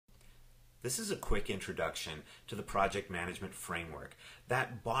This is a quick introduction to the project management framework,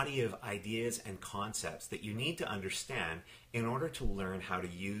 that body of ideas and concepts that you need to understand in order to learn how to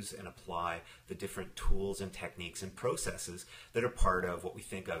use and apply the different tools and techniques and processes that are part of what we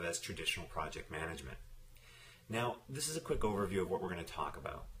think of as traditional project management. Now, this is a quick overview of what we're going to talk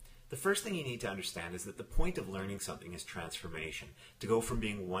about. The first thing you need to understand is that the point of learning something is transformation, to go from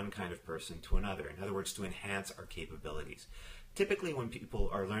being one kind of person to another. In other words, to enhance our capabilities. Typically, when people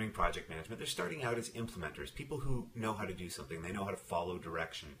are learning project management, they're starting out as implementers, people who know how to do something. They know how to follow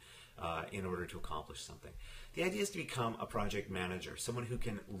direction in order to accomplish something. The idea is to become a project manager, someone who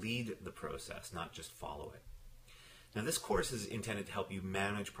can lead the process, not just follow it. Now, this course is intended to help you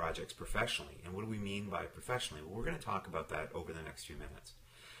manage projects professionally. And what do we mean by professionally? Well, we're going to talk about that over the next few minutes.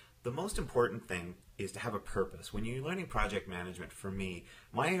 The most important thing is to have a purpose. When you're learning project management, for me,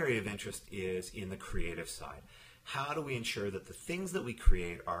 my area of interest is in the creative side. How do we ensure that the things that we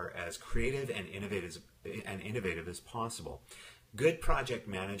create are as creative and innovative as possible? Good project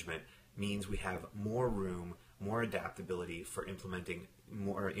management means we have more room, more adaptability for implementing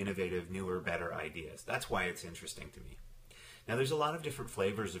more innovative, newer, better ideas. That's why it's interesting to me. Now, there's a lot of different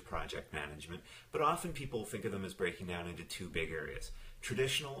flavors of project management, but often people think of them as breaking down into two big areas,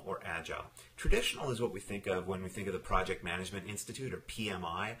 traditional or agile. Traditional is what we think of when we think of the Project Management Institute, or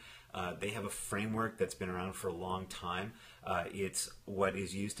PMI. They have a framework that's been around for a long time. It's what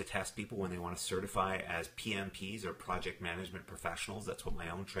is used to test people when they want to certify as PMPs, or project management professionals. That's what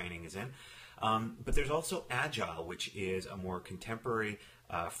my own training is in. But there's also Agile, which is a more contemporary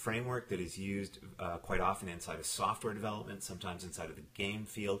framework that is used quite often inside of software development, sometimes inside of the game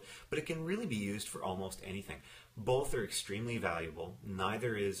field, but it can really be used for almost anything. Both are extremely valuable.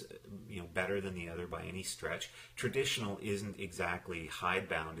 Neither is better than the other by any stretch. Traditional isn't exactly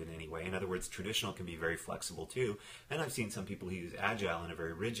hidebound in any way. In other words, traditional can be very flexible too, and I've seen some people who use Agile in a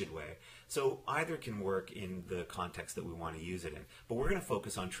very rigid way. So either can work in the context that we want to use it in. But we're going to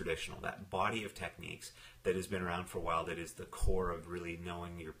focus on traditional, that body of techniques that has been around for a while, that is the core of really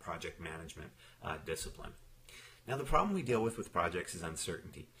knowing your project management discipline. Now, the problem we deal with projects is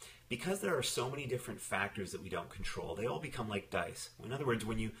uncertainty. Because there are so many different factors that we don't control, they all become like dice. In other words,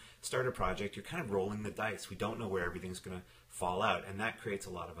 when you start a project, you're kind of rolling the dice. We don't know where everything's going to fall out, and that creates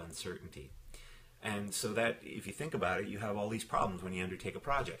a lot of uncertainty. And so that, if you think about it, you have all these problems when you undertake a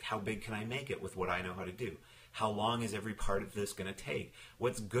project. How big can I make it with what I know how to do? How long is every part of this going to take?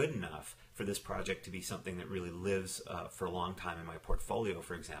 What's good enough for this project to be something that really lives for a long time in my portfolio,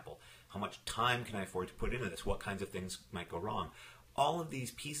 for example? How much time can I afford to put into this? What kinds of things might go wrong? All of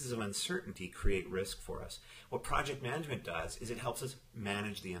these pieces of uncertainty create risk for us. What project management does is it helps us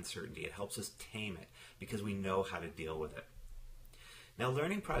manage the uncertainty. It helps us tame it because we know how to deal with it. Now,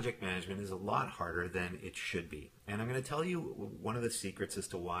 learning project management is a lot harder than it should be. And I'm going to tell you one of the secrets as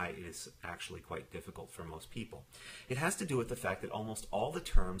to why it is actually quite difficult for most people. It has to do with the fact that almost all the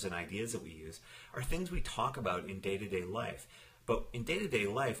terms and ideas that we use are things we talk about in day-to-day life. But in day-to-day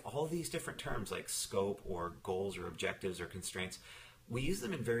life, all these different terms like scope or goals or objectives or constraints, we use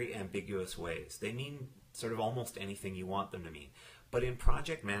them in very ambiguous ways. They mean sort of almost anything you want them to mean. But in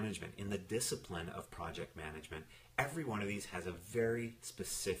project management, in the discipline of project management, every one of these has a very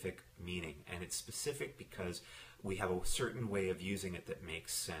specific meaning. And it's specific because we have a certain way of using it that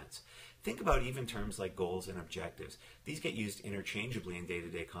makes sense. Think about even terms like goals and objectives. These get used interchangeably in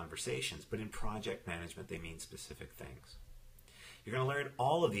day-to-day conversations, but in project management, they mean specific things. You're going to learn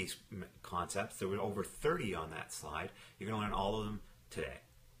all of these concepts. There were over 30 on that slide. You're going to learn all of them today.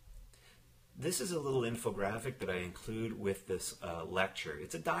 This is a little infographic that I include with this lecture.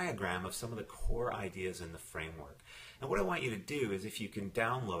 It's a diagram of some of the core ideas in the framework. And what I want you to do is, if you can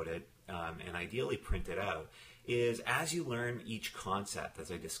download it and ideally print it out, is as you learn each concept,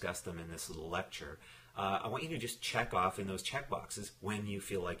 as I discuss them in this little lecture, I want you to just check off in those check boxes when you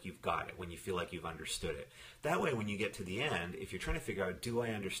feel like you've got it, when you feel like you've understood it. That way, when you get to the end, if you're trying to figure out, do I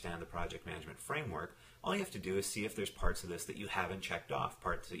understand the project management framework, all you have to do is see if there's parts of this that you haven't checked off,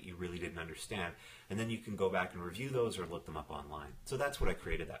 parts that you really didn't understand, and then you can go back and review those or look them up online. So that's what I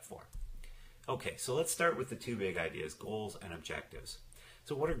created that for. Okay, so let's start with the two big ideas, goals and objectives.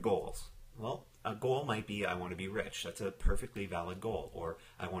 So what are goals? Well, a goal might be, I want to be rich. That's a perfectly valid goal. Or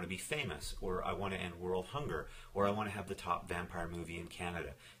I want to be famous. Or I want to end world hunger. Or I want to have the top vampire movie in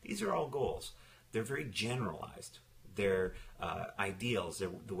Canada. These are all goals. They're very generalized. They're ideals.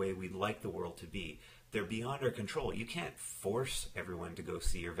 They're the way we'd like the world to be. They're beyond our control. You can't force everyone to go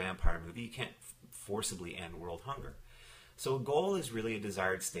see your vampire movie. You can't forcibly end world hunger. So a goal is really a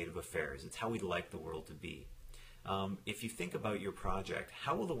desired state of affairs. It's how we'd like the world to be. If you think about your project,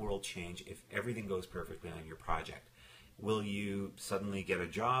 how will the world change if everything goes perfectly on your project? Will you suddenly get a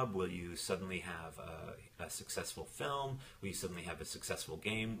job? Will you suddenly have a successful film? Will you suddenly have a successful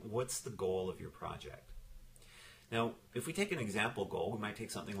game? What's the goal of your project? Now, if we take an example goal, we might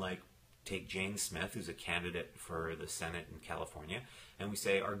take something like, take Jane Smith, who's a candidate for the Senate in California, and we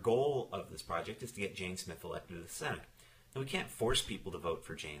say our goal of this project is to get Jane Smith elected to the Senate. Now, we can't force people to vote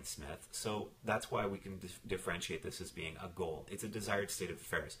for Jane Smith, so that's why we can differentiate this as being a goal. It's a desired state of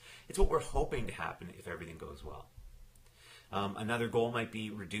affairs. It's what we're hoping to happen if everything goes well. Another goal might be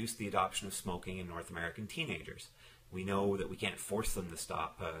reduce the adoption of smoking in North American teenagers. We know that we can't force them to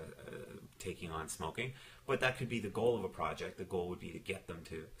stop taking on smoking, but that could be the goal of a project. The goal would be to get them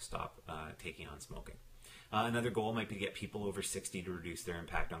to stop taking on smoking. Another goal might be to get people over 60 to reduce their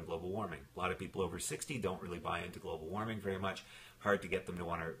impact on global warming. A lot of people over 60 don't really buy into global warming very much. Hard to get them to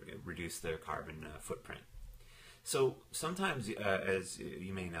want to reduce their carbon footprint. So sometimes, as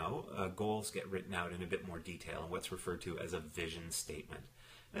you may know, goals get written out in a bit more detail in what's referred to as a vision statement.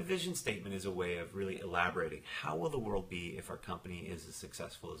 A vision statement is a way of really elaborating how will the world be if our company is as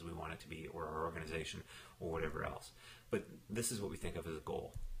successful as we want it to be, or our organization, or whatever else. But this is what we think of as a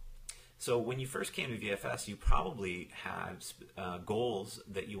goal. So when you first came to VFS, you probably had goals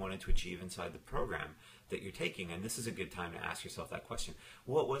that you wanted to achieve inside the program that you're taking, and this is a good time to ask yourself that question.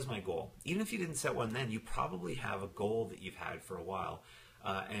 What was my goal? Even if you didn't set one then, you probably have a goal that you've had for a while,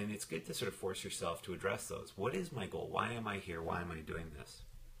 and it's good to sort of force yourself to address those. What is my goal? Why am I here? Why am I doing this?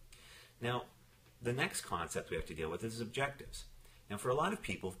 Now, the next concept we have to deal with is objectives. Now, for a lot of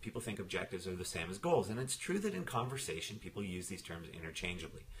people, think objectives are the same as goals, and it's true that in conversation people use these terms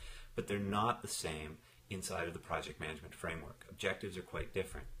interchangeably, but they're not the same inside of the project management framework. Objectives are quite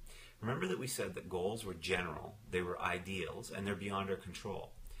different. Remember that we said that goals were general, they were ideals, and they're beyond our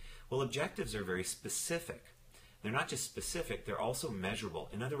control. Well, objectives are very specific. They're not just specific, they're also measurable.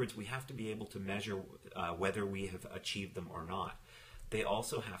 In other words, we have to be able to measure whether we have achieved them or not. They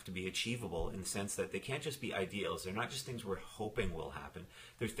also have to be achievable in the sense that they can't just be ideals. They're not just things we're hoping will happen.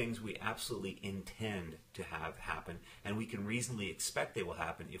 They're things we absolutely intend to have happen, and we can reasonably expect they will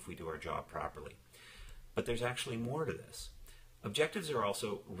happen if we do our job properly. But there's actually more to this. Objectives are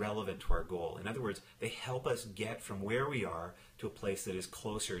also relevant to our goal. In other words, they help us get from where we are to a place that is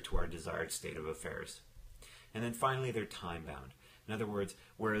closer to our desired state of affairs. And then finally, they're time-bound. In other words,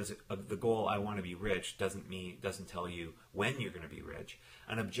 whereas the goal, I want to be rich, doesn't tell you when you're going to be rich,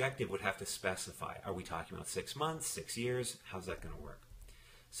 an objective would have to specify, are we talking about 6 months, 6 years? How's that going to work?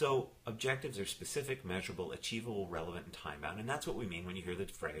 So objectives are specific, measurable, achievable, relevant, and time-bound, and that's what we mean when you hear the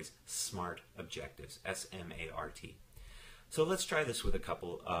phrase SMART objectives, S-M-A-R-T. So let's try this with a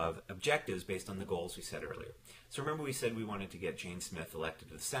couple of objectives based on the goals we set earlier. So remember we said we wanted to get Jane Smith elected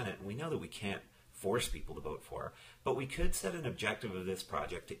to the Senate, and we know that we can't force people to vote for her, but we could set an objective of this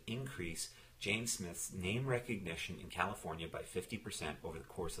project to increase Jane Smith's name recognition in California by 50% over the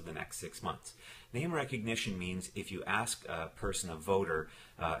course of the next 6 months. Name recognition means if you ask a person, a voter,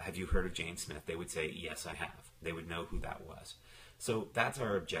 have you heard of Jane Smith, they would say, yes, I have. They would know who that was. So that's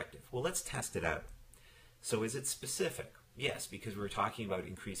our objective. Well, let's test it out. So is it specific? Yes, because we're talking about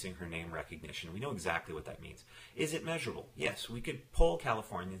increasing her name recognition. We know exactly what that means. Is it measurable? Yes, we could poll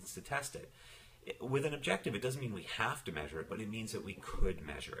Californians to test it. With an objective, it doesn't mean we have to measure it, but it means that we could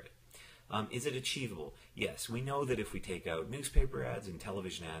measure it. Is it achievable? Yes, we know that if we take out newspaper ads and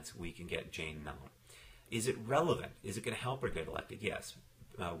television ads, we can get Jane known. Is it relevant? Is it going to help her get elected? Yes.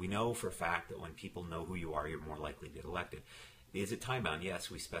 We know for a fact that when people know who you are, you're more likely to get elected. Is it time-bound? Yes,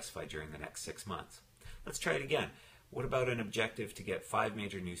 we specified during the next 6 months. Let's try it again. What about an objective to get 5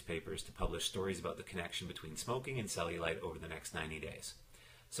 major newspapers to publish stories about the connection between smoking and cellulite over the next 90 days?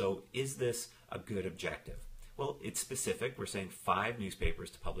 So is this a good objective? Well, it's specific. We're saying 5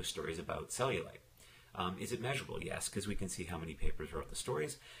 newspapers to publish stories about cellulite. Is it measurable? Yes, because we can see how many papers wrote the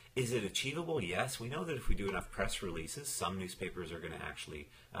stories. Is it achievable? Yes. We know that if we do enough press releases, some newspapers are going to actually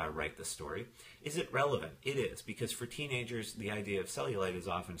write the story. Is it relevant? It is, because for teenagers, the idea of cellulite is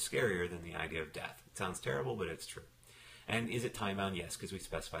often scarier than the idea of death. It sounds terrible, but it's true. And is it time-bound? Yes, because we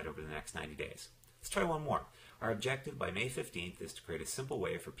specified over the next 90 days. Let's try one more. Our objective by May 15th is to create a simple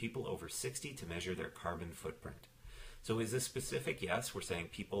way for people over 60 to measure their carbon footprint. So is this specific? Yes, we're saying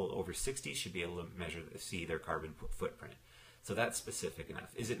people over 60 should be able to see their carbon footprint. So that's specific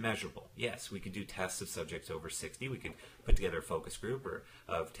enough. Is it measurable? Yes, we could do tests of subjects over 60. We could put together a focus group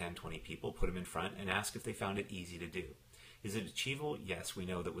of 10, 20 people, put them in front, and ask if they found it easy to do. Is it achievable? Yes, we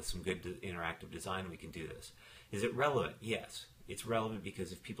know that with some good interactive design we can do this. Is it relevant? Yes. It's relevant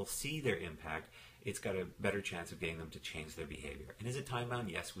because if people see their impact, it's got a better chance of getting them to change their behavior. And is it time-bound?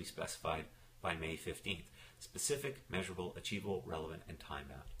 Yes, we specified by May 15th. Specific, measurable, achievable, relevant, and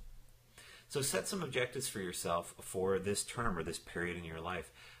time-bound. So set some objectives for yourself for this term or this period in your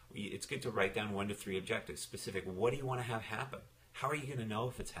life. It's good to write down 1 to 3 objectives, specific. What do you want to have happen? How are you going to know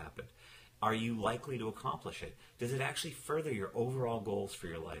if it's happened? Are you likely to accomplish it? Does it actually further your overall goals for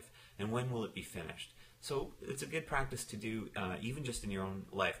your life? And when will it be finished? So it's a good practice to do even just in your own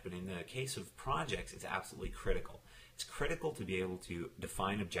life, but in the case of projects, it's absolutely critical. It's critical to be able to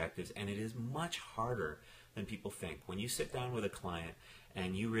define objectives, and it is much harder than people think. When you sit down with a client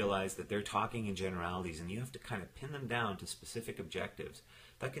and you realize that they're talking in generalities and you have to kind of pin them down to specific objectives,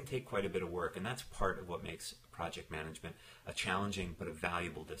 that can take quite a bit of work, and that's part of what makes project management a challenging but a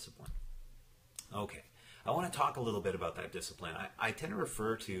valuable discipline. Okay, I want to talk a little bit about that discipline. I tend to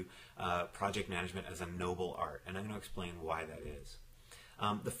refer to project management as a noble art, and I'm going to explain why that is.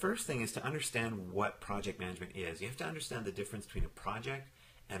 The first thing is to understand what project management is. You have to understand the difference between a project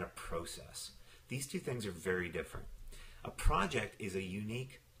and a process. These two things are very different. A project is a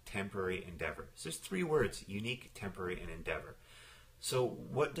unique, temporary endeavor. So there's 3 words: unique, temporary, and endeavor. So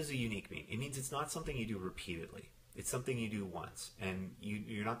what does a unique mean? It means it's not something you do repeatedly. It's something you do once, and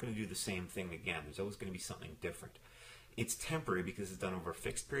you're not going to do the same thing again. There's always going to be something different. It's temporary because it's done over a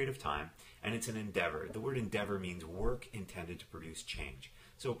fixed period of time, and it's an endeavor. The word endeavor means work intended to produce change.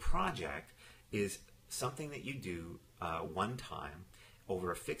 So a project is something that you do one time over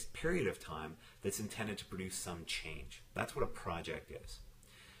a fixed period of time that's intended to produce some change. That's what a project is.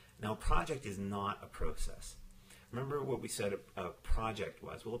 Now, a project is not a process. Remember what we said a project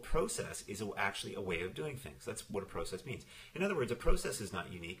was? Well, a process is actually a way of doing things. That's what a process means. In other words, a process is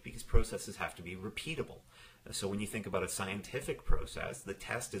not unique because processes have to be repeatable. So when you think about a scientific process, the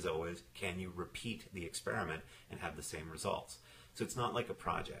test is always, can you repeat the experiment and have the same results? So it's not like a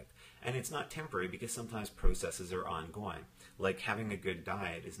project. And it's not temporary because sometimes processes are ongoing. Like having a good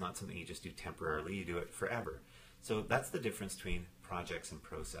diet is not something you just do temporarily, you do it forever. So that's the difference between projects and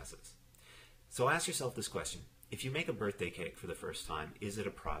processes. So ask yourself this question. If you make a birthday cake for the first time, is it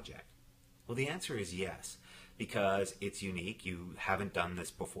a project? Well, the answer is yes, because it's unique. You haven't done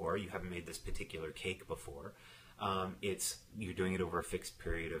this before. You haven't made this particular cake before. You're doing it over a fixed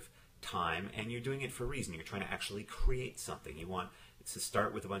period of time, and you're doing it for a reason. You're trying to actually create something. You want it to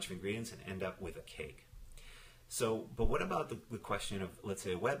start with a bunch of ingredients and end up with a cake. So, but what about the question of, let's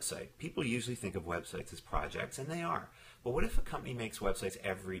say, a website? People usually think of websites as projects, and they are. But what if a company makes websites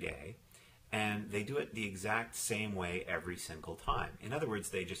every day, and they do it the exact same way every single time? In other words,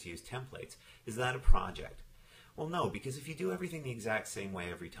 they just use templates. Is that a project? Well, no, because if you do everything the exact same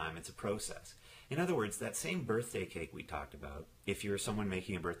way every time, it's a process. In other words, that same birthday cake we talked about, if you're someone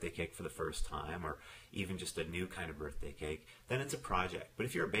making a birthday cake for the first time, or even just a new kind of birthday cake, then it's a project. But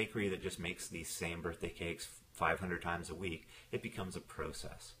if you're a bakery that just makes these same birthday cakes 500 times a week, it becomes a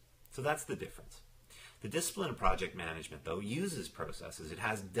process. So that's the difference. The discipline of project management, though, uses processes. It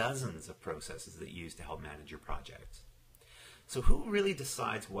has dozens of processes that you use to help manage your projects. So who really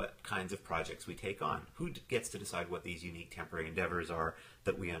decides what kinds of projects we take on? Who gets to decide what these unique temporary endeavors are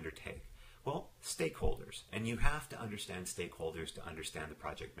that we undertake? Well, stakeholders. And you have to understand stakeholders to understand the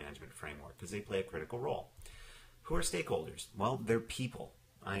project management framework because they play a critical role. Who are stakeholders? Well, they're people.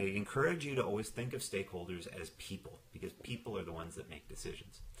 I encourage you to always think of stakeholders as people because people are the ones that make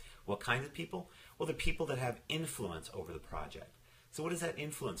decisions. What kinds of people? Well, they're people that have influence over the project. So what does that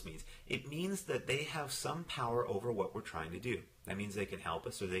influence mean? It means that they have some power over what we're trying to do. That means they can help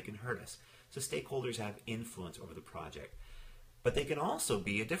us or they can hurt us. So stakeholders have influence over the project. But they can also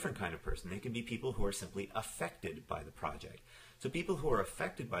be a different kind of person. They can be people who are simply affected by the project. So people who are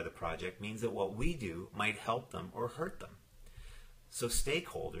affected by the project means that what we do might help them or hurt them. So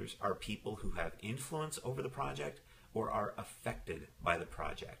stakeholders are people who have influence over the project or are affected by the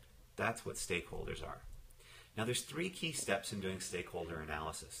project. That's what stakeholders are. Now there's 3 key steps in doing stakeholder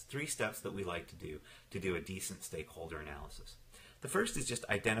analysis. 3 steps that we like to do a decent stakeholder analysis. The first is just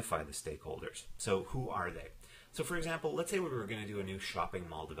identify the stakeholders. So who are they? So for example, let's say we were going to do a new shopping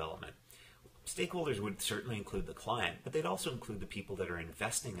mall development. Stakeholders would certainly include the client, but they'd also include the people that are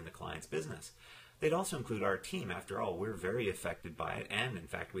investing in the client's business. They'd also include our team. After all, we're very affected by it, and in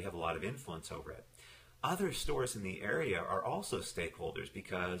fact, we have a lot of influence over it. Other stores in the area are also stakeholders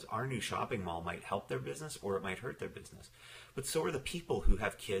because our new shopping mall might help their business or it might hurt their business. But so are the people who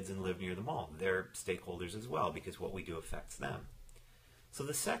have kids and live near the mall. They're stakeholders as well because what we do affects them. So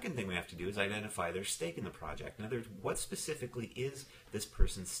the second thing we have to do is identify their stake in the project. In other words, what specifically is this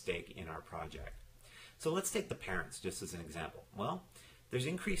person's stake in our project? So let's take the parents just as an example. Well, there's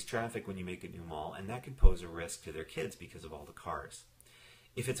increased traffic when you make a new mall, and that can pose a risk to their kids because of all the cars.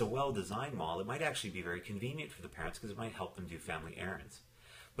 If it's a well-designed mall, it might actually be very convenient for the parents because it might help them do family errands.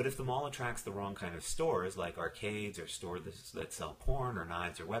 But if the mall attracts the wrong kind of stores, like arcades or stores that sell porn or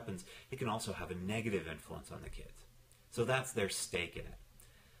knives or weapons, it can also have a negative influence on the kids. So that's their stake in it.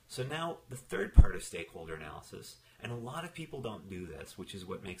 So now the third part of stakeholder analysis, and a lot of people don't do this, which is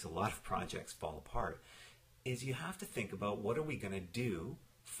what makes a lot of projects fall apart, is you have to think about what are we going to do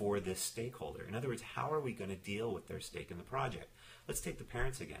for this stakeholder. In other words, how are we going to deal with their stake in the project? Let's take the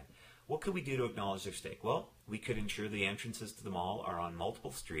parents again. What could we do to acknowledge their stake? Well, we could ensure the entrances to the mall are on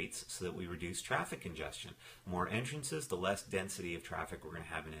multiple streets so that we reduce traffic congestion. More entrances, the less density of traffic we're going to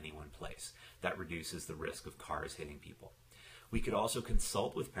have in any one place. That reduces the risk of cars hitting people. We could also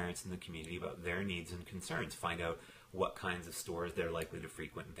consult with parents in the community about their needs and concerns, find out what kinds of stores they're likely to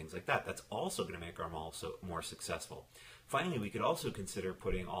frequent and things like that. That's also going to make our mall more successful. Finally, we could also consider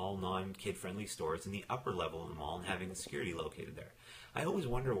putting all non-kid-friendly stores in the upper level of the mall and having the security located there. I always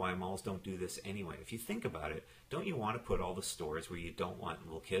wonder why malls don't do this anyway. If you think about it, don't you want to put all the stores where you don't want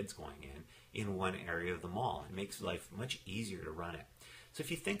little kids going in one area of the mall? It makes life much easier to run it. So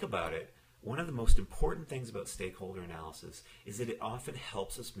if you think about it, one of the most important things about stakeholder analysis is that it often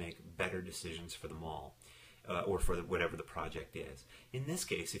helps us make better decisions for the mall or for whatever the project is. In this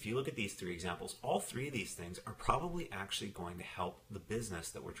case, if you look at these three examples, all three of these things are probably actually going to help the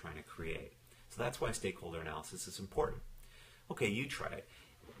business that we're trying to create. So that's why stakeholder analysis is important. Okay, you try it.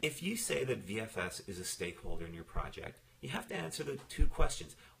 If you say that VFS is a stakeholder in your project, you have to answer the two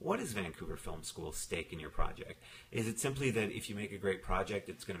questions. What is Vancouver Film School's stake in your project? Is it simply that if you make a great project,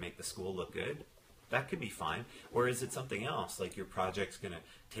 it's going to make the school look good? That could be fine. Or is it something else, like your project's going to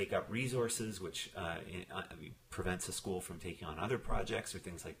take up resources, which prevents the school from taking on other projects or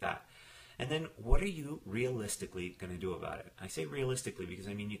things like that? And then what are you realistically going to do about it? I say realistically because,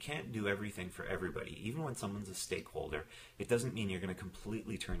 I mean, you can't do everything for everybody. Even when someone's a stakeholder, it doesn't mean you're going to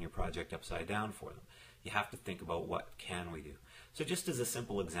completely turn your project upside down for them. You have to think about what can we do. So just as a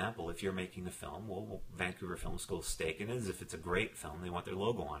simple example, if you're making the film, well, Vancouver Film School's stake in it is if it's a great film, they want their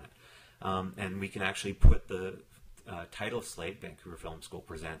logo on it. And we can actually put the title slate, Vancouver Film School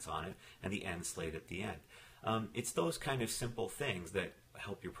Presents, on it, and the end slate at the end. It's those kind of simple things that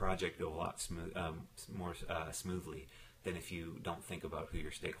help your project go a lot more smoothly than if you don't think about who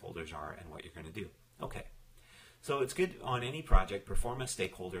your stakeholders are and what you're going to do. Okay. So it's good on any project, perform a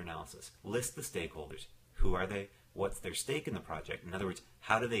stakeholder analysis. List the stakeholders. Who are they? What's their stake in the project? In other words,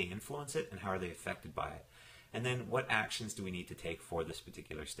 how do they influence it and how are they affected by it? And then what actions do we need to take for this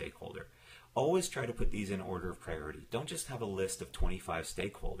particular stakeholder? Always try to put these in order of priority. Don't just have a list of 25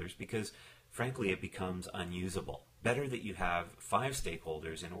 stakeholders because, frankly, it becomes unusable. Better that you have 5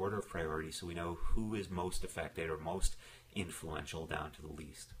 stakeholders in order of priority so we know who is most affected or most influential down to the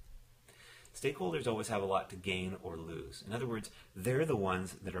least. Stakeholders always have a lot to gain or lose. In other words, they're the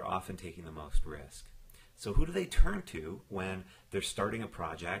ones that are often taking the most risk. So who do they turn to when they're starting a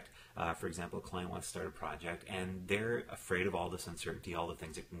project? For example, a client wants to start a project and they're afraid of all this uncertainty, all the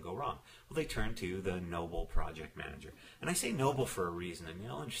things that can go wrong. Well, they turn to the noble project manager. And I say noble for a reason, and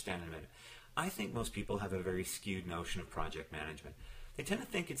you'll understand in a minute. I think most people have a very skewed notion of project management. They tend to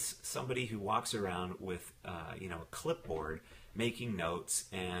think it's somebody who walks around with a clipboard making notes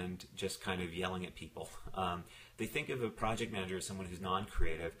and just kind of yelling at people. They think of a project manager as someone who's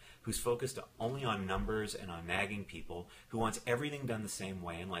non-creative, who's focused only on numbers and on nagging people, who wants everything done the same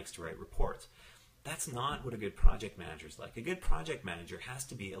way and likes to write reports. That's not what a good project manager is like. A good project manager has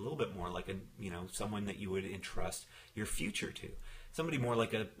to be a little bit more like someone that you would entrust your future to. Somebody more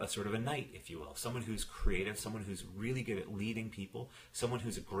like a sort of a knight, if you will. Someone who's creative, someone who's really good at leading people, someone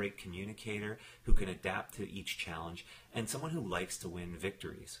who's a great communicator, who can adapt to each challenge, and someone who likes to win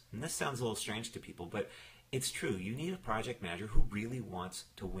victories. And this sounds a little strange to people, but it's true. You need a project manager who really wants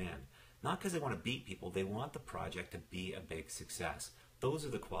to win. Not because they want to beat people, they want the project to be a big success. Those are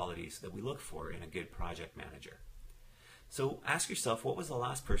the qualities that we look for in a good project manager. So ask yourself, what was the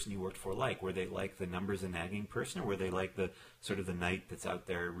last person you worked for like? Were they like the numbers and nagging person, or were they like the sort of the knight that's out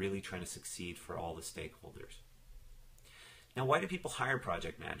there really trying to succeed for all the stakeholders? Now, why do people hire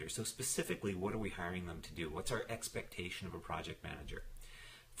project managers? So specifically, what are we hiring them to do? What's our expectation of a project manager?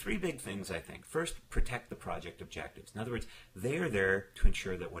 3 big things, I think. First, protect the project objectives. In other words, they are there to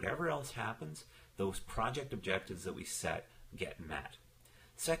ensure that whatever else happens, those project objectives that we set get met.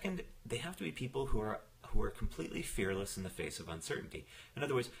 Second, they have to be people who are completely fearless in the face of uncertainty. In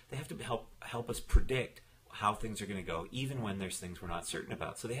other words, they have to help us predict how things are going to go, even when there's things we're not certain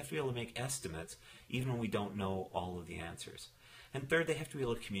about. So they have to be able to make estimates, even when we don't know all of the answers. And third, they have to be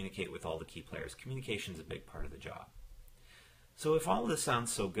able to communicate with all the key players. Communication is a big part of the job. So if all of this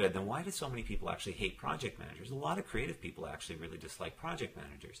sounds so good, then why do so many people actually hate project managers? A lot of creative people actually really dislike project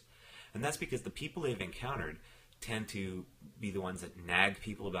managers. And that's because the people they've encountered tend to be the ones that nag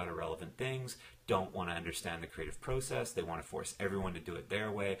people about irrelevant things, don't want to understand the creative process, they want to force everyone to do it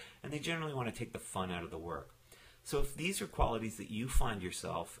their way, and they generally want to take the fun out of the work. So if these are qualities that you find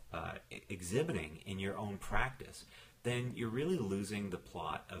yourself exhibiting in your own practice, then you're really losing the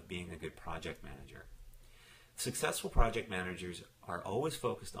plot of being a good project manager. Successful project managers are always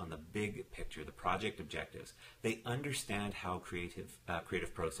focused on the big picture, the project objectives. They understand how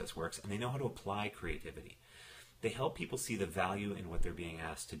creative process works, and they know how to apply creativity. They help people see the value in what they're being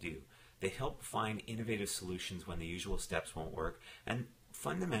asked to do. They help find innovative solutions when the usual steps won't work, and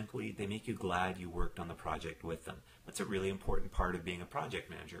fundamentally, they make you glad you worked on the project with them. That's a really important part of being a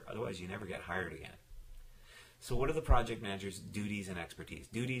project manager, otherwise you never get hired again. So what are the project manager's duties and expertise?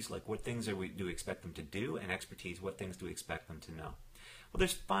 Duties, like what things do we expect them to do, and expertise, what things do we expect them to know? Well,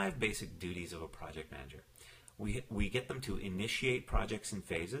 there's 5 basic duties of a project manager. We get them to initiate projects in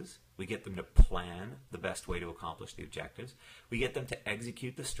phases. We get them to plan the best way to accomplish the objectives. We get them to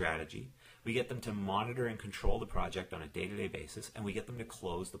execute the strategy. We get them to monitor and control the project on a day-to-day basis, and we get them to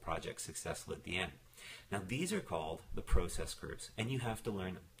close the project successfully at the end. Now, these are called the process groups, and you have to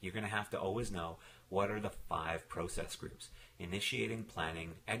learn them. You're going to have to always know what are the 5 process groups: initiating,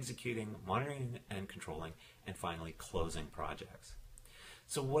 planning, executing, monitoring and controlling, and finally closing projects.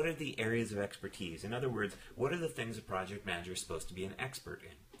 So what are the areas of expertise? In other words, what are the things a project manager is supposed to be an expert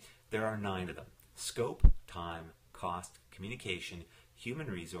in? There are 9 of them: scope, time, cost, communication, human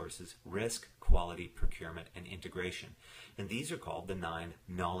resources, risk, quality, procurement, and integration. And these are called the 9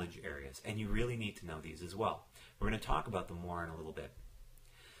 knowledge areas, and you really need to know these as well. We're going to talk about them more in a little bit.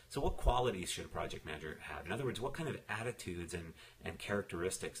 So what qualities should a project manager have? In other words, what kind of attitudes and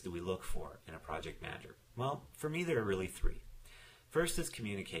characteristics do we look for in a project manager? Well, for me, there are really 3. First is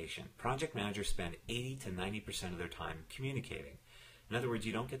communication. Project managers spend 80 to 90% of their time communicating. In other words,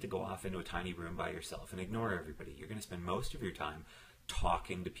 you don't get to go off into a tiny room by yourself and ignore everybody. You're going to spend most of your time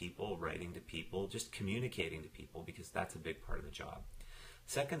talking to people, writing to people, just communicating to people, because that's a big part of the job.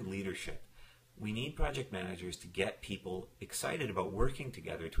 Second, leadership. We need project managers to get people excited about working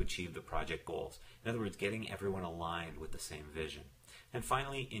together to achieve the project goals. In other words, getting everyone aligned with the same vision. And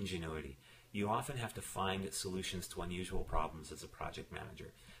finally, ingenuity. You often have to find solutions to unusual problems as a project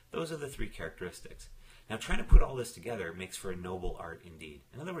manager. Those are the 3 characteristics. Now, trying to put all this together makes for a noble art indeed.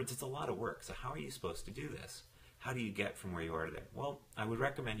 In other words, it's a lot of work. So how are you supposed to do this? How do you get from where you are to there? Well, I would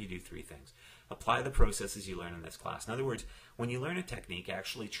recommend you do 3 things. Apply the processes you learn in this class. In other words, when you learn a technique,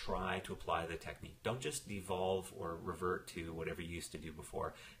 actually try to apply the technique. Don't just devolve or revert to whatever you used to do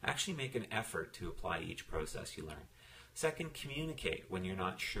before. Actually make an effort to apply each process you learn. Second, communicate when you're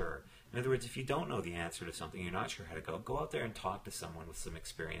not sure. In other words, if you don't know the answer to something, you're not sure how to go out there and talk to someone with some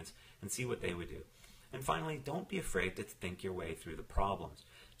experience and see what they would do. And finally, don't be afraid to think your way through the problems.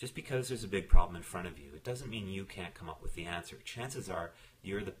 Just because there's a big problem in front of you, it doesn't mean you can't come up with the answer. Chances are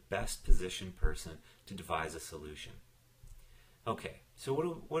you're the best positioned person to devise a solution. Okay,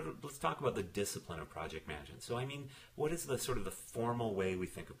 so let's talk about the discipline of project management. So what is the sort of the formal way we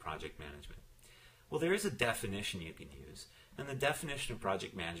think of project management? Well, there is a definition you can use, and the definition of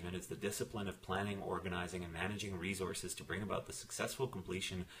project management is the discipline of planning, organizing, and managing resources to bring about the successful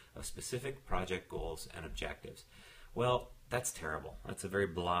completion of specific project goals and objectives. Well, that's terrible. That's a very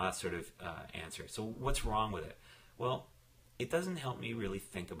blah sort of answer. So what's wrong with it? Well, it doesn't help me really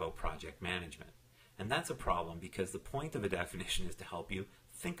think about project management. And that's a problem, because the point of a definition is to help you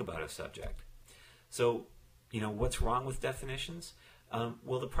think about a subject. So, what's wrong with definitions?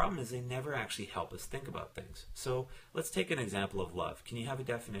 Well, the problem is they never actually help us think about things. So let's take an example of love. Can you have a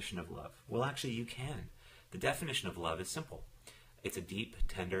definition of love? Well, actually, you can. The definition of love is simple. It's a deep,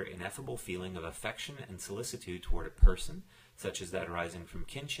 tender, ineffable feeling of affection and solicitude toward a person, such as that arising from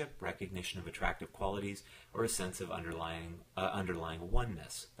kinship, recognition of attractive qualities, or a sense of underlying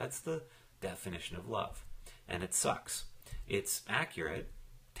oneness. That's the definition of love. And it sucks. It's accurate,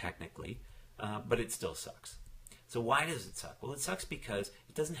 technically, but it still sucks. So why does it suck? Well, it sucks because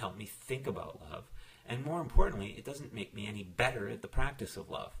it doesn't help me think about love. And more importantly, it doesn't make me any better at the practice of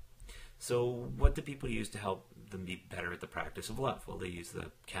love. So what do people use to help them be better at the practice of love? Well, they use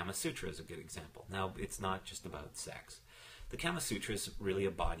the Kama Sutra as a good example. Now, it's not just about sex. The Kama Sutra is really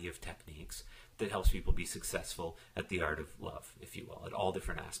a body of techniques that helps people be successful at the art of love, if you will, at all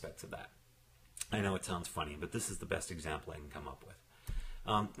different aspects of that. I know it sounds funny, but this is the best example I can come up with.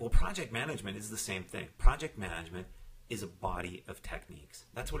 Well, project management is the same thing. Project management is a body of techniques.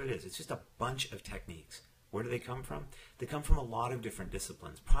 That's what it is. It's just a bunch of techniques. Where do they come from? They come from a lot of different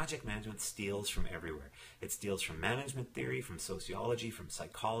disciplines. Project management steals from everywhere. It steals from management theory, from sociology, from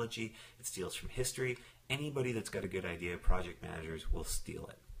psychology. It steals from history. Anybody that's got a good idea of project managers will steal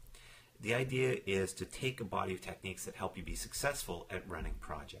it. The idea is to take a body of techniques that help you be successful at running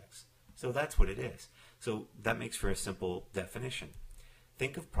projects. So that's what it is. So that makes for a simple definition.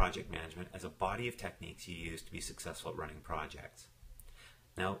 Think of project management as a body of techniques you use to be successful at running projects.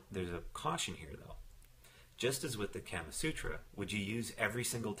 Now, there's a caution here though. Just as with the Kama Sutra, would you use every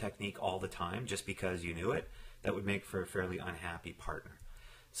single technique all the time just because you knew it? That would make for a fairly unhappy partner.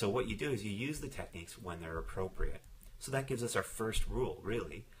 So what you do is you use the techniques when they're appropriate. So that gives us our first rule,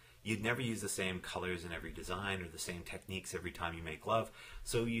 really. You'd never use the same colors in every design or the same techniques every time you make love,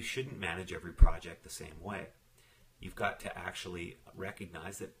 so you shouldn't manage every project the same way. You've got to actually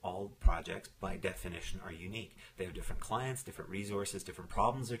recognize that all projects, by definition, are unique. They have different clients, different resources, different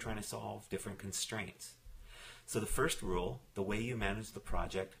problems they're trying to solve, different constraints. So the first rule, the way you manage the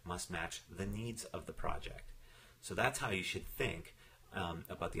project must match the needs of the project. So that's how you should think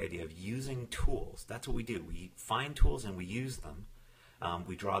about the idea of using tools. That's what we do. We find tools and we use them.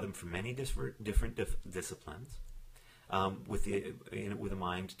 We draw them from many different disciplines with a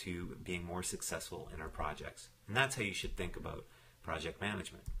mind to being more successful in our projects. And that's how you should think about project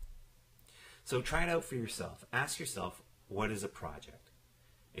management. So try it out for yourself. Ask yourself, what is a project?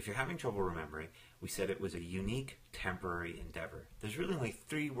 If you're having trouble remembering, we said it was a unique, temporary endeavor. There's really only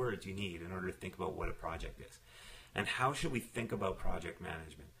 3 words you need in order to think about what a project is. And how should we think about project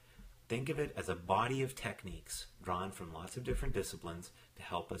management? Think of it as a body of techniques drawn from lots of different disciplines to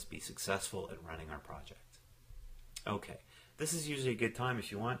help us be successful at running our projects. Okay, this is usually a good time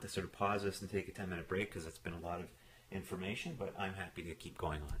if you want to sort of pause this and take a 10-minute break because it's been a lot of information, but I'm happy to keep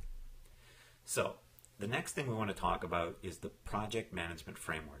going on. So, the next thing we want to talk about is the project management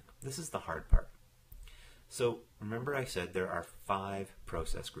framework. This is the hard part. So, remember I said there are 5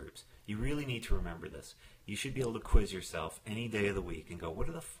 process groups. You really need to remember this. You should be able to quiz yourself any day of the week and go, what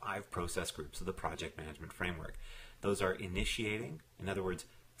are the 5 process groups of the project management framework? Those are initiating, in other words,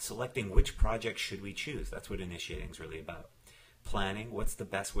 selecting which project should we choose. That's what initiating is really about. Planning, what's the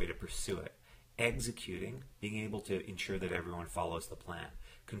best way to pursue it. Executing, being able to ensure that everyone follows the plan.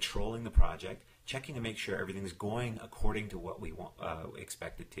 Controlling the project, checking to make sure everything's going according to what we want,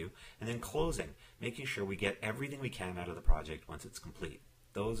 expect it to. And then closing, making sure we get everything we can out of the project once it's complete.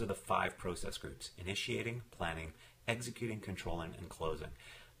 Those are the 5 process groups: initiating, planning, executing, controlling, and closing.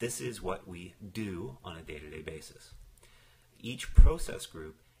 This is what we do on a day-to-day basis. Each process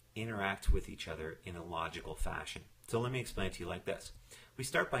group interacts with each other in a logical fashion. So let me explain it to you like this. We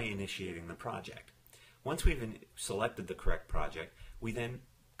start by initiating the project. Once we've selected the correct project, we then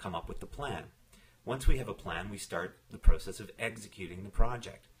come up with the plan. Once we have a plan, we start the process of executing the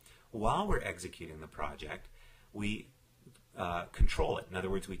project. While we're executing the project, we control it. In other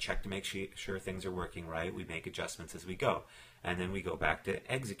words, we check to make sure things are working right. We make adjustments as we go. And then we go back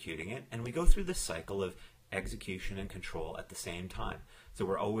to executing it, and we go through this cycle of execution and control at the same time. So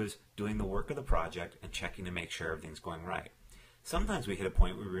we're always doing the work of the project and checking to make sure everything's going right. Sometimes we hit a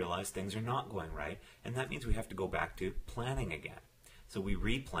point where we realize things are not going right, and that means we have to go back to planning again. So we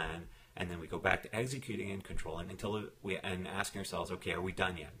replan, and then we go back to executing and controlling and asking ourselves, okay, are we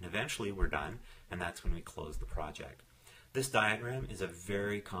done yet? And eventually we're done, and that's when we close the project. This diagram is a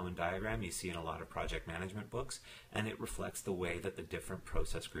very common diagram you see in a lot of project management books, and it reflects the way that the different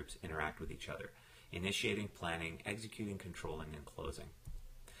process groups interact with each other: initiating, planning, executing, controlling, and closing.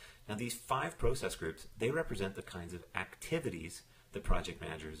 Now, these 5 process groups, they represent the kinds of activities that project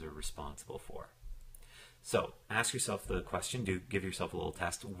managers are responsible for. So ask yourself the question, give yourself a little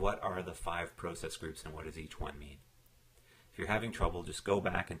test: what are the 5 process groups and what does each one mean? If you're having trouble, just go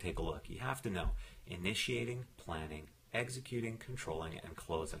back and take a look. You have to know: initiating, planning, executing, controlling, and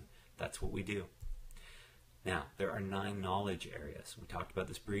closing. That's what we do. Now, there are 9 knowledge areas. We talked about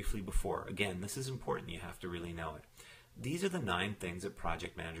this briefly before. Again, this is important. You have to really know it. These are the 9 things that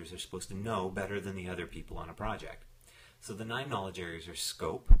project managers are supposed to know better than the other people on a project. So the 9 knowledge areas are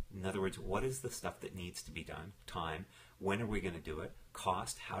scope. In other words, what is the stuff that needs to be done? Time. When are we going to do it?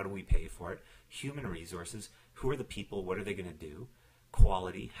 Cost. How do we pay for it? Human resources. Who are the people? What are they going to do?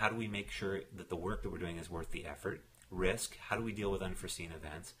 Quality. How do we make sure that the work that we're doing is worth the effort? Risk. How do we deal with unforeseen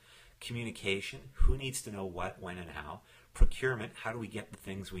events? Communication. Who needs to know what, when, and how? Procurement. How do we get the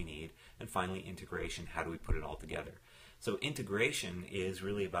things we need? And finally, integration. How do we put it all together? So integration is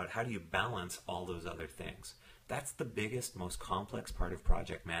really about how do you balance all those other things. That's the biggest, most complex part of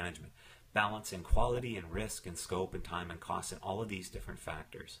project management. Balancing quality and risk and scope and time and cost and all of these different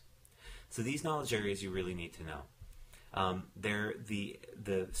factors. So these knowledge areas you really need to know. They're the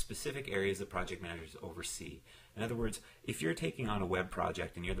specific areas that project managers oversee. In other words, if you're taking on a web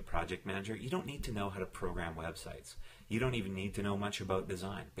project and you're the project manager, you don't need to know how to program websites. You don't even need to know much about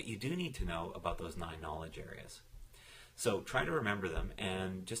design, but you do need to know about those 9 knowledge areas. So try to remember them,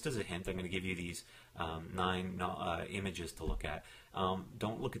 and just as a hint, I'm going to give you these 9 images to look at.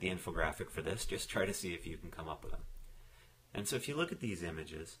 Don't look at the infographic for this, just try to see if you can come up with them. And so if you look at these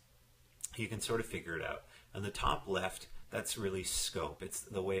images, you can sort of figure it out. On the top left, that's really scope. It's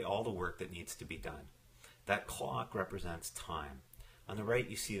the way all the work that needs to be done. That clock represents time. On the right,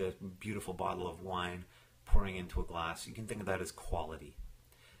 you see that beautiful bottle of wine pouring into a glass. You can think of that as quality.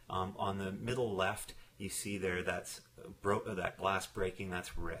 On the middle left, you see there that glass breaking,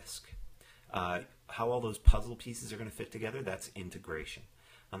 that's risk. How all those puzzle pieces are going to fit together, that's integration.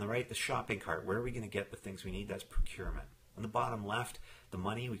 On the right, the shopping cart, where are we going to get the things we need, that's procurement. On the bottom left, the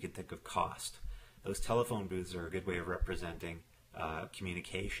money, we could think of cost. Those telephone booths are a good way of representing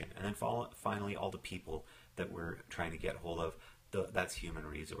communication. And then finally, all the people that we're trying to get hold of, that's human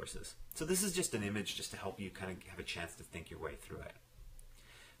resources. So this is just an image just to help you kind of have a chance to think your way through it.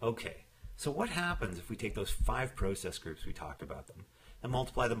 Okay, so what happens if we take those 5 process groups we talked about them and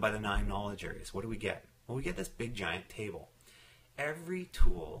multiply them by the 9 knowledge areas? What do we get? Well, we get this big giant table. Every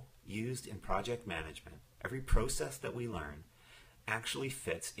tool used in project management, every process that we learn, actually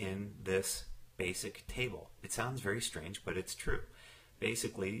fits in this basic table. It sounds very strange, but it's true.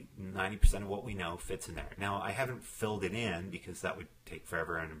 Basically, 90% of what we know fits in there. Now, I haven't filled it in because that would take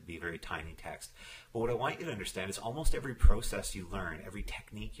forever and it'd be very tiny text. But what I want you to understand is almost every process you learn, every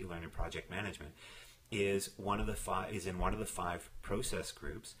technique you learn in project management is in one of the 5 process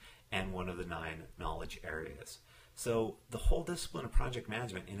groups and one of the 9 knowledge areas. So the whole discipline of project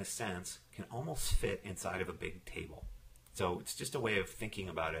management, in a sense, can almost fit inside of a big table. So it's just a way of thinking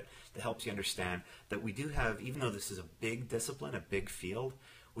about it that helps you understand that we do have, even though this is a big discipline, a big field,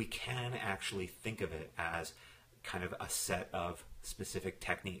 we can actually think of it as kind of a set of specific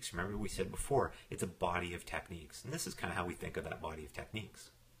techniques. Remember we said before, it's a body of techniques. And this is kind of how we think of that body of techniques.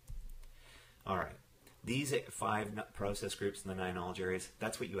 All right. These 5 process groups and the 9 knowledge areas,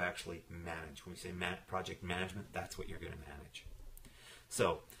 that's what you actually manage. When we say project management, that's what you're going to manage.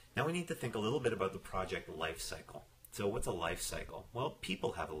 So now we need to think a little bit about the project life cycle. So what's a life cycle? Well,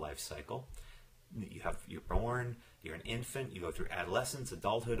 people have a life cycle. You're born, you're an infant, you go through adolescence,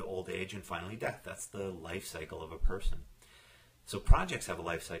 adulthood, old age, and finally death. That's the life cycle of a person. So projects have a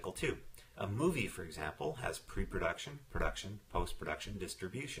life cycle too. A movie, for example, has pre-production, production, post-production,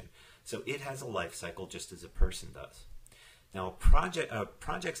 distribution. So it has a life cycle just as a person does. Now, a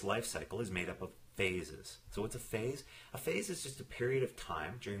project's life cycle is made up of phases. So what's a phase? A phase is just a period of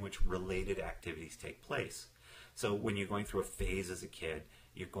time during which related activities take place. So when you're going through a phase as a kid,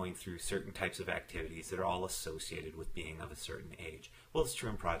 you're going through certain types of activities that are all associated with being of a certain age. Well, it's true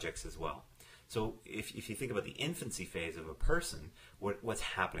in projects as well. So if you think about the infancy phase of a person, what's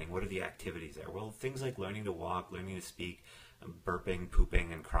happening? What are the activities there? Well, things like learning to walk, learning to speak, burping,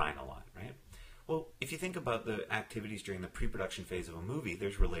 pooping, and crying a lot, right? Well, if you think about the activities during the pre-production phase of a movie,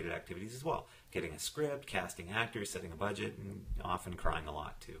 there's related activities as well. Getting a script, casting actors, setting a budget, and often crying a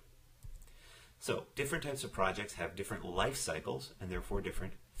lot too. So different types of projects have different life cycles and therefore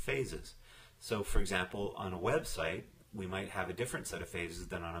different phases. So for example, on a website, we might have a different set of phases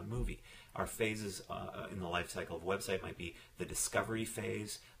than on a movie. Our phases in the life cycle of a website might be the discovery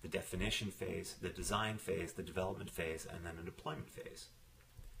phase, the definition phase, the design phase, the development phase, and then a deployment phase.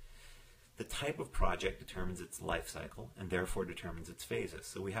 The type of project determines its life cycle and therefore determines its phases.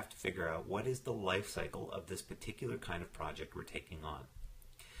 So we have to figure out what is the life cycle of this particular kind of project we're taking on.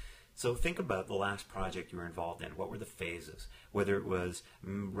 So think about the last project you were involved in. What were the phases? Whether it was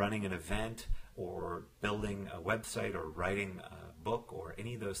running an event or building a website or writing a book or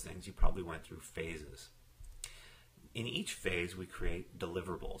any of those things, you probably went through phases. In each phase, we create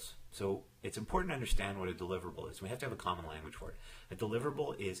deliverables. So it's important to understand what a deliverable is. We have to have a common language for it. A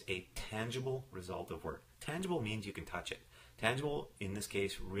deliverable is a tangible result of work. Tangible means you can touch it. Tangible, in this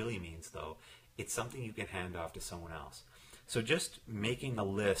case, really means, though, it's something you can hand off to someone else. So just making a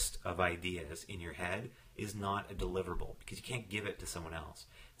list of ideas in your head is not a deliverable because you can't give it to someone else.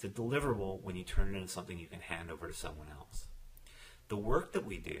 It's a deliverable when you turn it into something you can hand over to someone else. The work that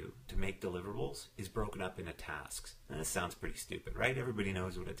we do to make deliverables is broken up into tasks. And this sounds pretty stupid, right? Everybody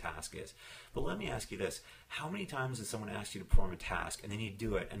knows what a task is. But let me ask you this. How many times has someone asked you to perform a task and then you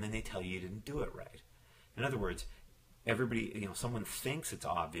do it and then they tell you you didn't do it right? In other words, everybody, someone thinks it's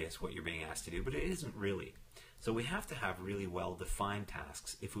obvious what you're being asked to do, but it isn't really. So we have to have really well-defined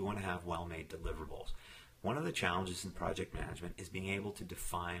tasks if we want to have well-made deliverables. One of the challenges in project management is being able to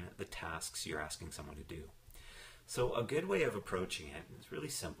define the tasks you're asking someone to do. So a good way of approaching it is really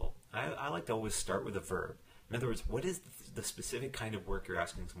simple. I like to always start with a verb. In other words, what is the specific kind of work you're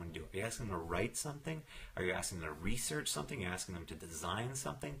asking someone to do? Are you asking them to write something? Are you asking them to research something? Are you asking them to design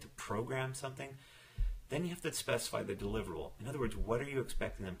something, to program something? Then you have to specify the deliverable. In other words, what are you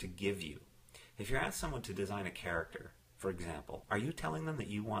expecting them to give you? If you're asking someone to design a character, for example, are you telling them that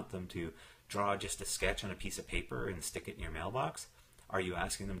you want them to draw just a sketch on a piece of paper and stick it in your mailbox? Are you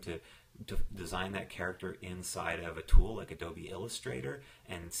asking them to design that character inside of a tool like Adobe Illustrator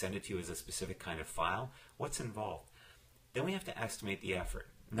and send it to you as a specific kind of file? What's involved? Then we have to estimate the effort.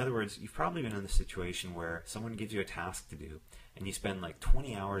 In other words, you've probably been in the situation where someone gives you a task to do and you spend like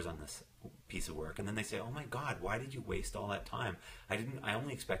 20 hours on this piece of work, and then they say, oh my God, why did you waste all that time? I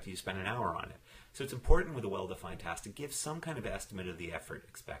only expected you to spend an hour on it. So it's important with a well-defined task to give some kind of estimate of the effort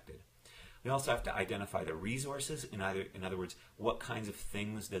expected. We also have to identify the resources, in other words, what kinds of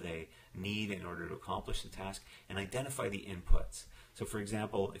things do they need in order to accomplish the task, and identify the inputs. So for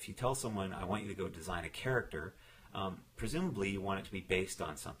example, if you tell someone, I want you to go design a character, presumably you want it to be based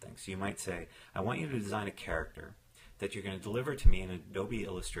on something. So you might say, I want you to design a character that you're going to deliver to me in an Adobe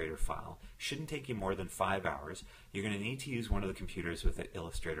Illustrator file. Shouldn't take you more than 5 hours. You're going to need to use one of the computers with an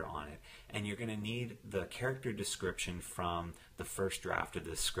Illustrator on it, and you're going to need the character description from the first draft of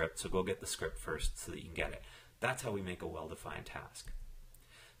the script, so go get the script first so that you can get it. That's how we make a well-defined task.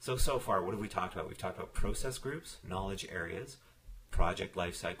 So far, what have we talked about? We've talked about process groups, knowledge areas, project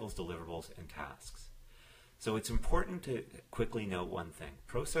life cycles, deliverables, and tasks. So it's important to quickly note one thing.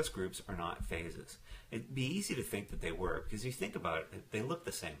 Process groups are not phases. It'd be easy to think that they were, because if you think about it, they look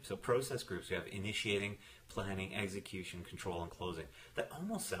the same. So process groups, you have initiating, planning, execution, control, and closing. That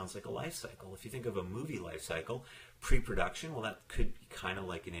almost sounds like a life cycle. If you think of a movie life cycle, pre-production, well, that could be kind of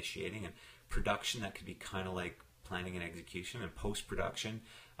like initiating, and production, that could be kind of like planning and execution, and post-production,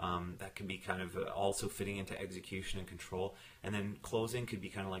 that can be kind of also fitting into execution and control, and then closing could be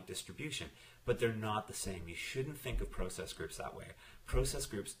kind of like distribution. But they're not the same. You shouldn't think of process groups that way. Process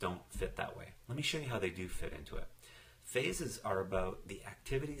groups don't fit that way. Let me show you how they do fit into it. Phases are about the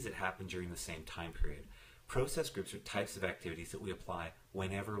activities that happen during the same time period. Process groups are types of activities that we apply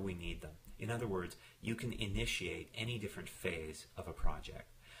whenever we need them. In other words, you can initiate any different phase of a project.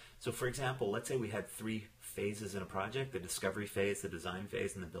 So for example, let's say we had 3 phases in a project, the discovery phase, the design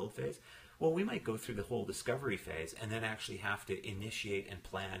phase, and the build phase. Well, we might go through the whole discovery phase and then actually have to initiate and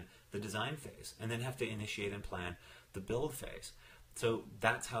plan the design phase, and then have to initiate and plan the build phase. So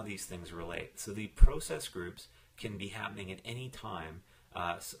that's how these things relate. So the process groups can be happening at any time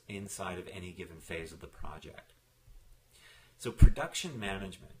inside of any given phase of the project. So production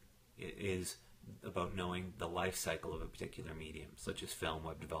management is about knowing the life cycle of a particular medium, such as film,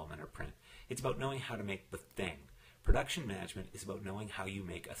 web development, or print. It's about knowing how to make the thing. Production management is about knowing how you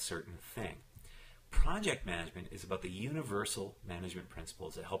make a certain thing. Project management is about the universal management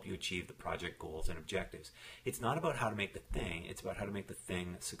principles that help you achieve the project goals and objectives. It's not about how to make the thing, it's about how to make the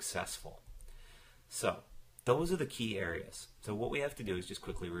thing successful. So, those are the key areas. So what we have to do is just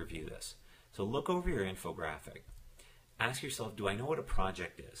quickly review this. So look over your infographic. Ask yourself, do I know what a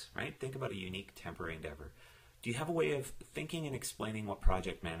project is, right? Think about a unique temporary endeavor. Do you have a way of thinking and explaining what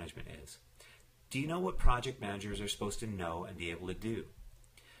project management is? Do you know what project managers are supposed to know and be able to do?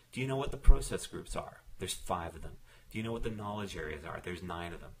 Do you know what the process groups are? There's 5 of them. Do you know what the knowledge areas are? There's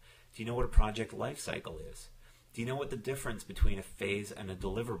 9 of them. Do you know what a project life cycle is? Do you know what the difference between a phase and a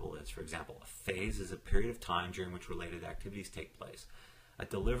deliverable is? For example, a phase is a period of time during which related activities take place. A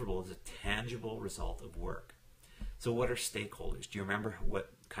deliverable is a tangible result of work. So what are stakeholders? Do you remember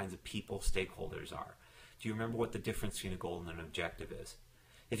what kinds of people stakeholders are? Do you remember what the difference between a goal and an objective is?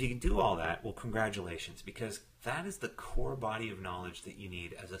 If you can do all that, well, congratulations, because that is the core body of knowledge that you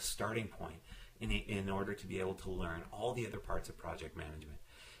need as a starting point in order to be able to learn all the other parts of project management.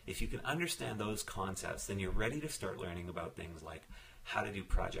 If you can understand those concepts, then you're ready to start learning about things like how to do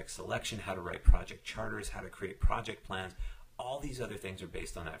project selection, how to write project charters, how to create project plans. All these other things are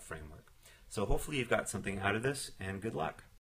based on that framework. So hopefully you've got something out of this, and good luck.